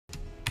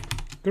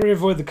Gotta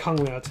avoid the Kung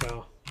Lao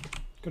Tower.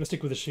 Gotta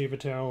stick with the Sheeva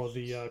Tower or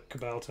the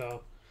Cabal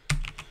Tower.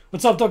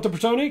 What's up, Dr.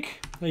 Protonic?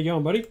 How you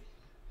going, buddy?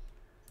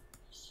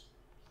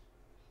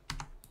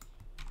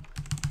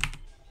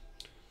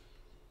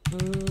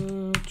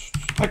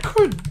 I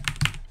could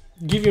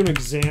give you an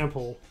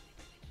example.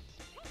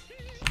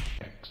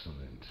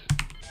 Excellent.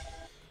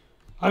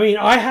 I mean,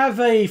 I have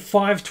a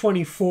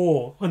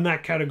 524 on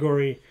that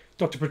category,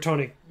 Dr.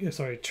 Protonic,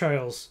 sorry,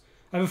 Trails.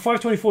 I have a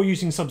 524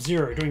 using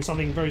Sub-Zero, doing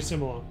something very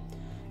similar.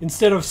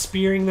 Instead of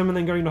spearing them and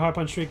then going to high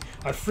punch streak,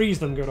 I freeze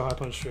them and go to high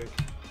punch streak.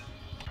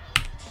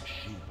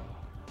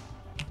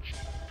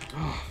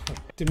 Oh,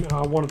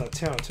 I wanted that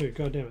tower too,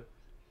 god damn it.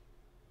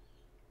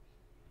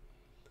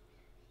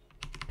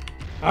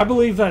 I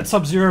believe that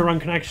Sub-Zero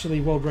run can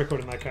actually world record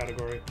in that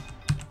category.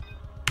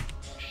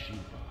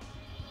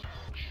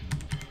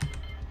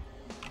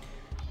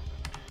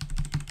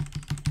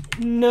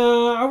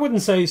 No, I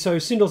wouldn't say so.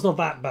 Sindor's not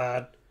that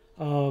bad.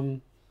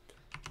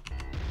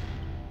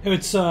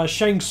 It's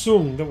Shang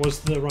Tsung that was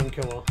the run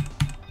killer.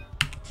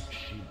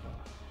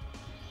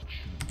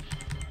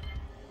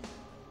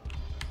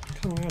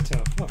 Come on,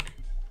 tower, fuck.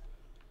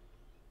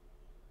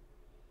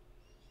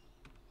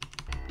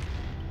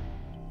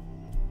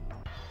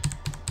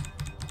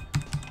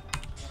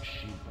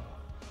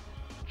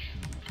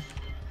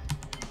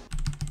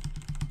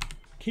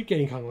 Keep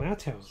getting Kung Lao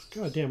Towers.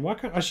 God damn, why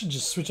can't I should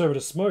just switch over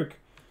to Smoke.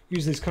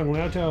 Use these Kung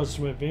Lao Towers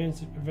to my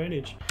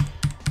advantage.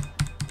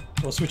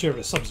 I'll switch over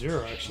to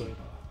Sub-Zero actually.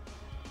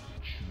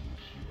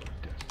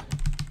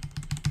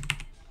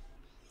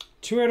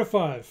 2 out of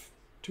 5.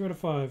 2 out of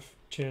 5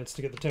 chance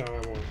to get the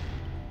tower I want.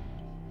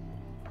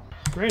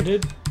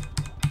 Granted,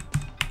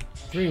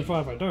 3 and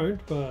 5 I don't,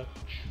 but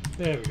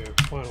there we go,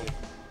 finally.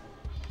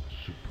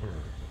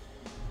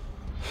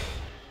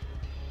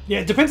 Yeah,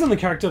 it depends on the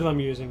character that I'm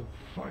using.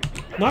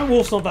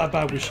 Nightwolf's not that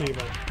bad with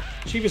Sheeva.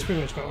 Sheeva's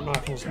pretty much got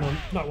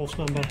Nightwolf's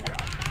number.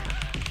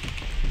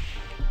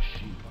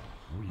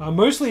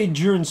 Mostly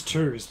Endurance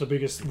 2 is the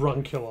biggest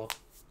run killer.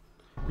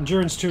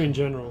 Endurance 2 in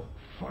general.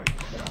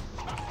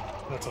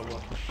 That's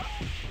unlucky.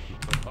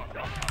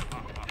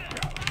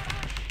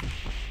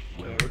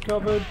 Okay,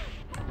 recovered.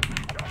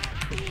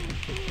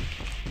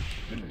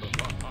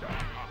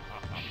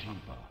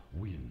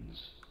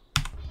 Wins.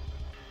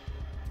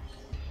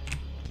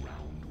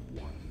 Round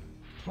 1.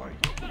 Fight.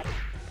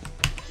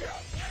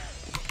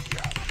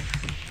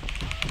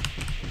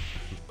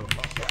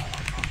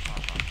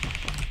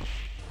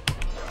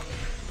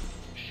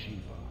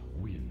 Sheeva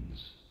wins.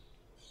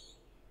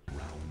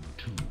 Round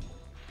 2.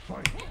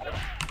 Fight.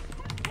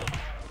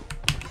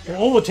 Well,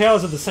 all the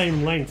towers are the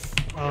same length.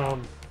 Dr.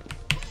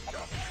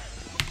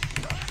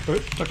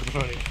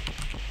 Protonic.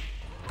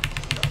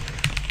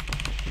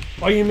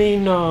 Oh, you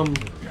mean,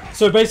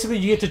 so basically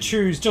you get to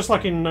choose, just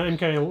like in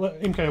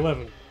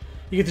MK11,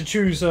 you get to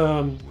choose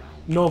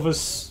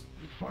Novice,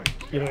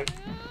 you know,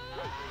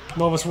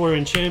 Novice Warrior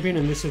and Champion,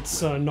 and this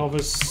it's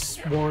Novice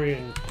Warrior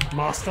and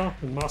Master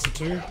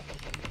 2.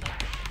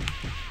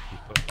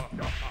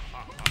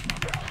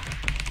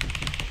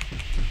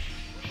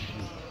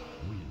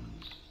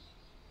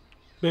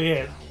 But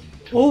yeah,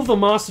 all of the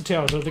Master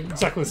Towers are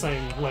exactly the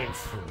same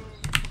length.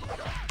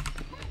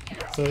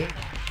 So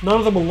none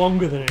of them are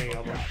longer than any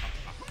other.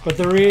 But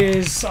there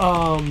is,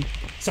 so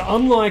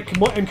unlike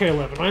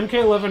MK11, on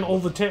MK11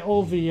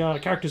 all the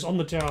characters on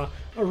the tower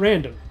are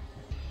random.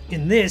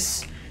 In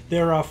this,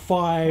 there are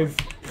 5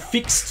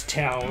 fixed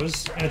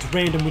towers, and it's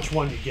random which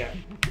one you get.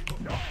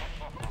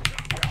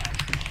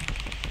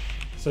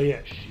 So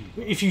yeah,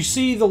 if you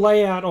see the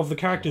layout of the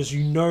characters,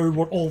 you know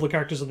what all the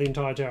characters of the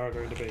entire tower are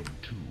going to be.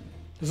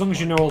 As long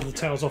as you know all the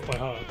towers off by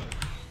heart,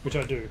 which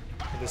I do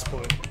at this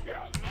point.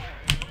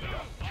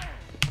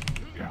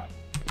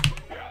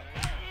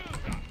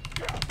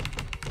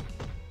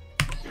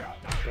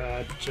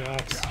 Bad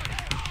Jax.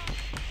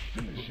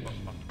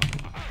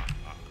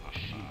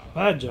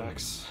 Bad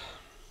Jax.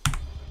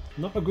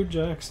 Not a good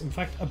Jax, in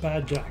fact a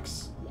bad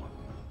Jax.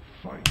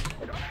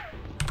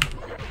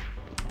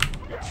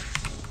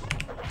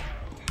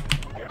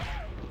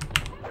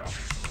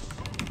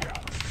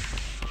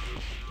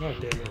 God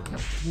damn it. I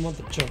didn't want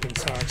the jumping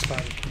Sarx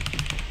pattern.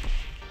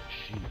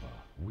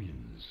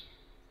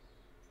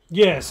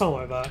 Yeah,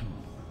 something like that.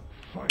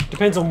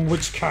 Depends on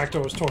which character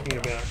I was talking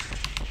about.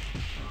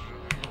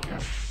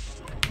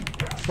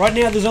 Right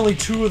now there's only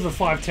 2 of the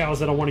 5 towers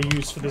that I want to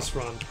use for this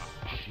run.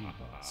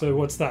 So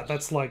what's that?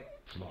 That's like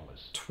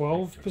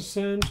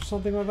 12% or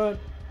something like that?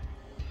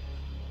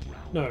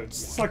 No,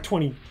 it's like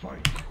 20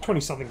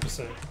 something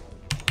percent.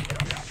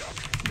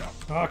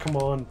 Ah, come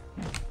on.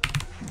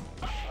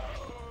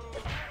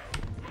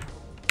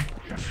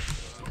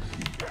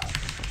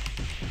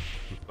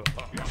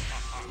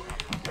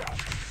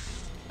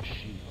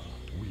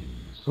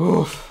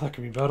 Oof, that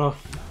could be better.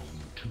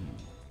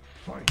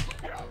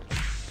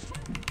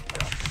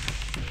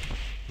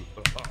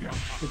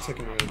 Good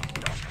second round.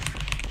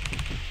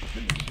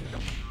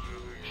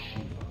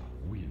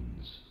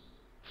 Wins.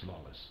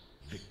 Flawless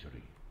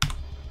victory.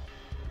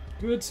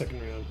 Good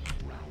second round.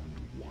 Round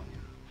 1.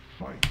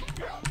 Fight.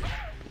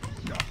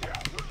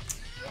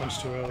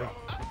 punch too early.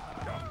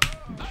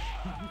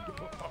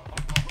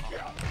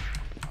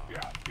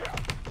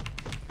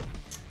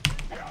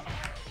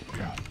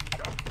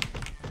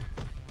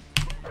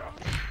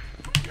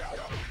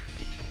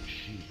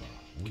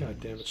 God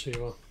damn it,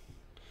 Sheeva.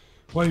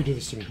 Why do you do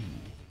this to me?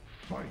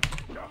 Right,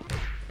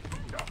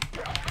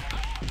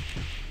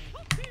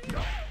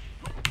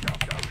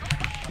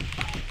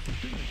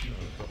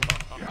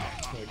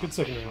 good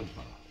second round.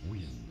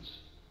 Wins.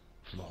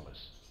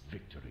 Flawless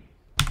victory.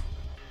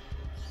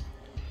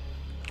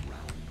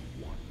 Round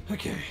 1.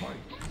 Okay.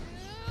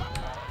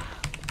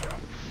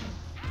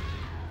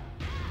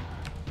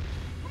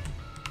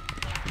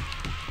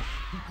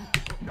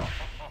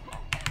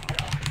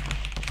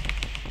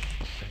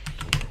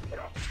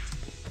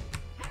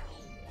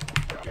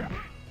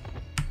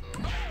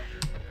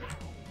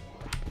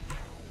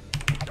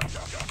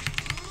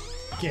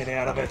 Get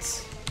out of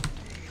it.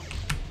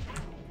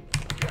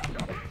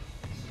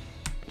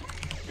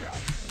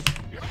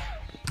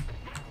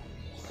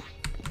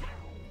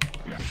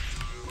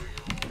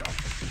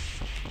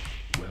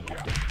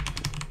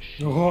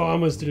 Oh, I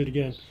almost did it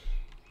again.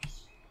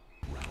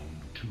 Round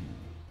 2.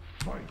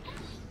 Fight.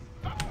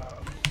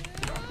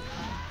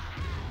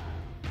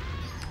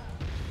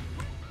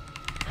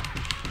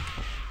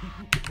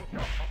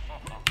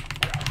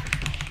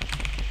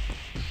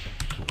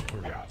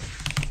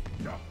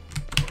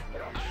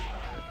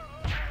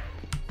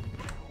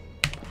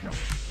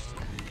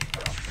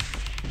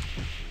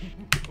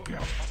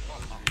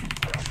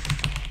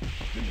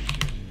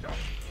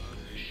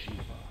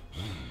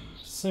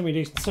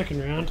 Semi-decent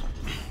second round.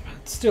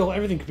 Still,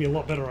 everything could be a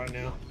lot better right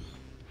now.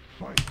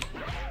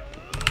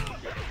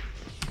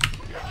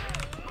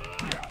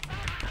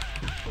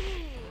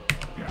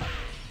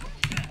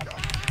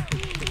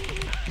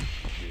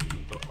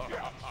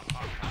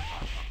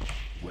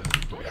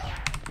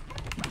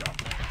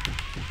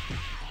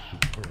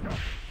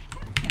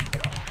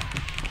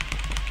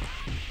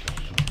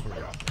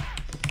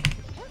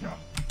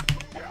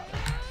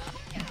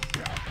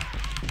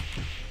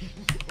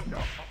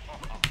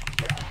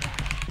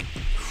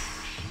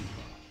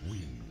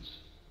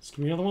 Just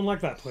give me another one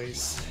like that,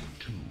 please.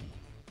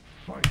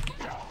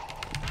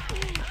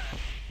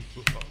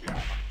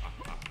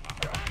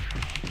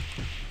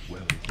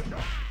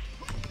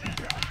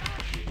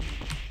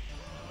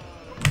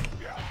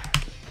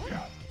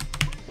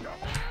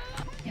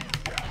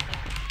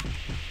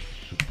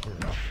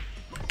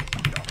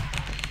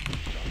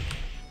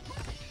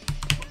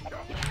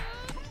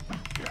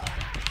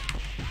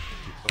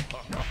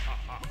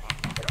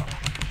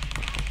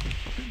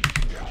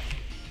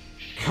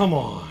 Come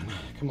on.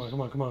 Come on,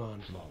 come on, come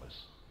on.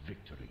 Flawless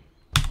victory.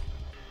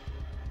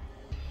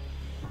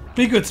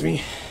 Be good to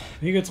me.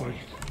 Be good to me.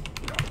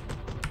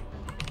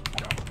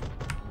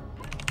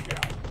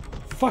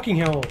 Fucking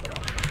hell.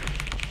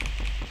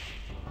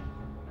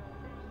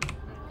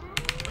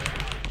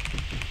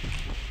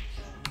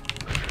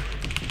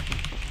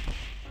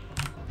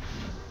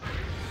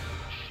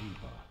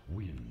 Sheeva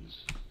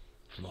wins.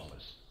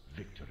 Flawless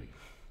victory.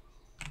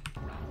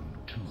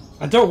 Round 2.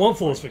 I don't want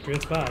flawless victory,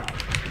 it's bad.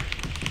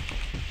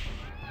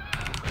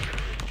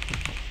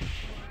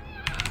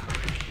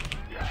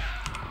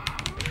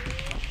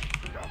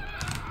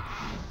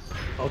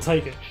 I'll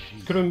take it.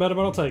 Could have been better,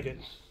 but I'll take it.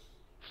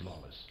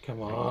 Flawless.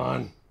 Come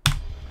on.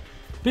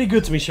 Be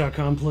good to me, Shao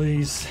Kahn,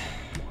 please.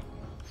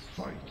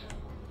 Fight.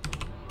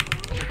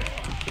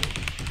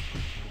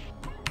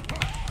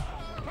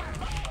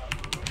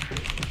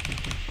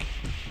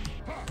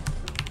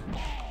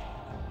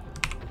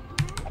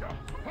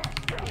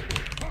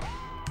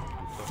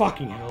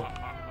 Fucking hell.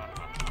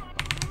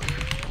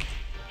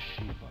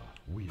 Sheeva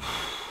wins.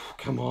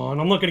 Come on,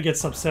 I'm not gonna get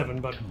sub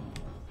 7, but...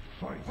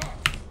 Fight.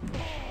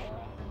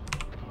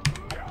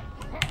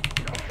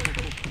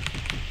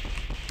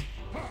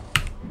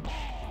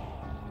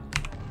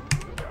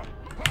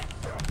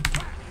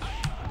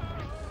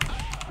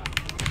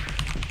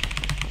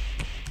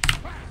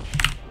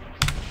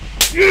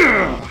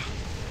 Yeah!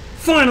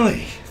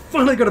 Finally!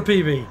 Finally got a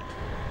PB!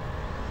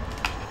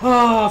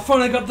 Ah,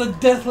 finally got the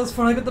Deathless,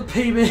 finally got the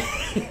PB!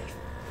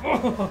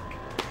 Fuck!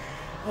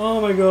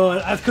 Oh my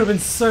god, that could have been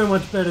so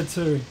much better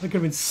too. That could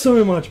have been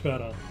so much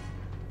better.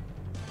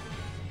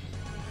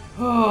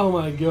 Oh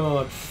my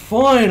god,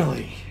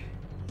 finally!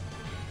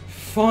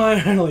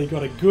 Finally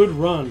got a good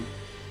run.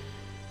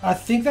 I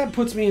think that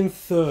puts me in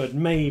third,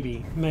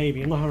 maybe,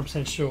 I'm not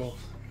 100% sure.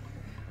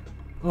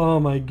 Oh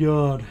my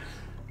god.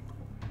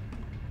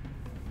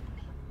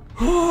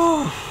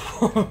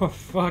 Oh,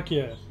 fuck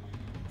yeah.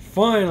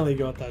 Finally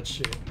got that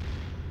shit.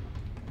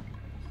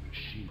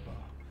 Sheeva.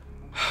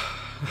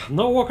 I'm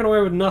not walking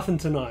away with nothing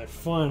tonight,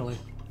 finally.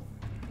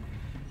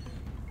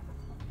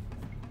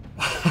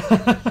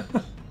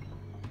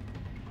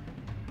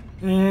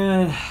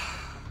 And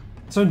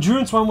so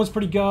Endurance 1 was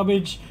pretty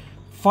garbage.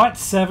 Fight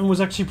 7 was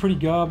actually pretty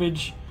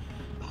garbage.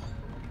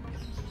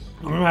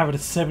 I'm gonna have it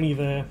at 70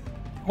 there.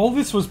 All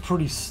this was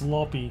pretty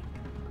sloppy.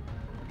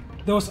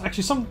 There was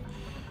actually some...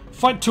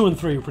 Fight 2 and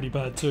 3 were pretty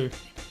bad too.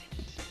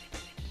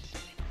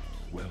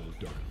 Well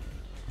done.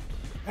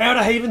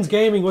 Outer Havens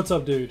Gaming, what's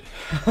up, dude?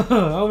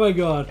 Oh my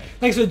god.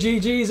 Thanks for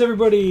GG's,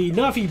 everybody.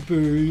 Nuffy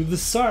Boo, The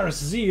Cyrus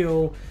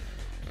Zeal,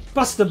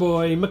 Buster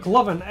Boy,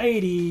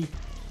 McLovin80,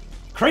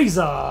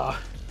 Crazer,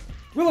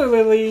 Willow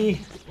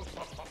Lily,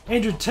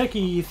 Andrew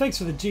Techie, thanks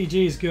for the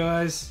GG's,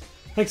 guys.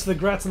 Thanks for the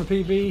grats on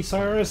the PB,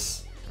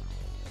 Cyrus.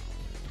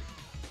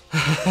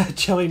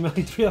 Jelly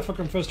Melly, to be that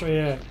fucking first try,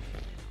 yeah.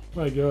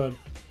 My god.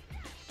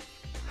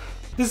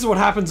 This is what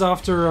happens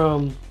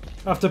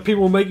after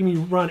people making me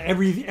run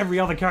every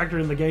other character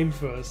in the game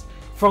first.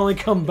 Finally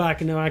come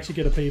back and now I actually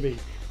get a PB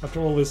after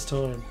all this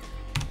time.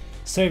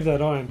 Save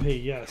that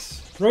IMP,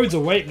 yes. Roads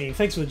await me.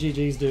 Thanks for the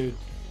GG's, dude.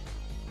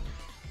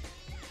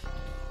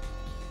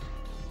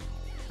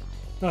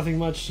 Nothing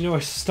much. You know, I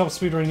stopped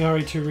speedrunning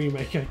RE2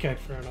 Remake. Okay,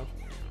 fair enough.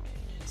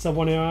 Sub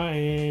 1 hour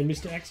and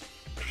Mr. X.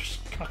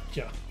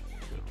 Gotcha.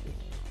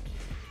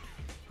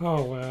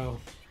 Oh, wow.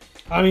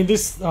 I mean,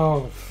 this...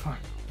 Oh, fuck.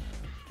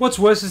 What's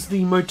worse is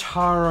the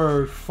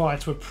Motaro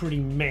fights were pretty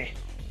meh.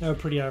 They were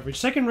pretty average.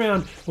 Second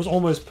round was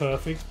almost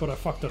perfect, but I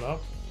fucked it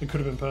up. It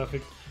could have been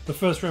perfect. The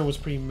first round was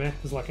pretty meh.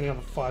 There's like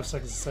another 5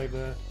 seconds to save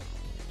there.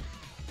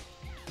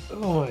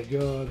 Oh my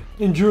god.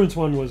 Endurance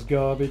 1 was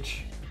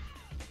garbage.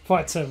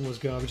 Fight 7 was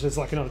garbage. There's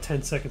like another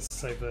 10 seconds to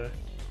save there.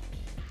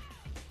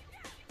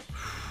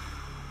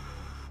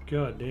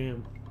 God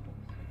damn.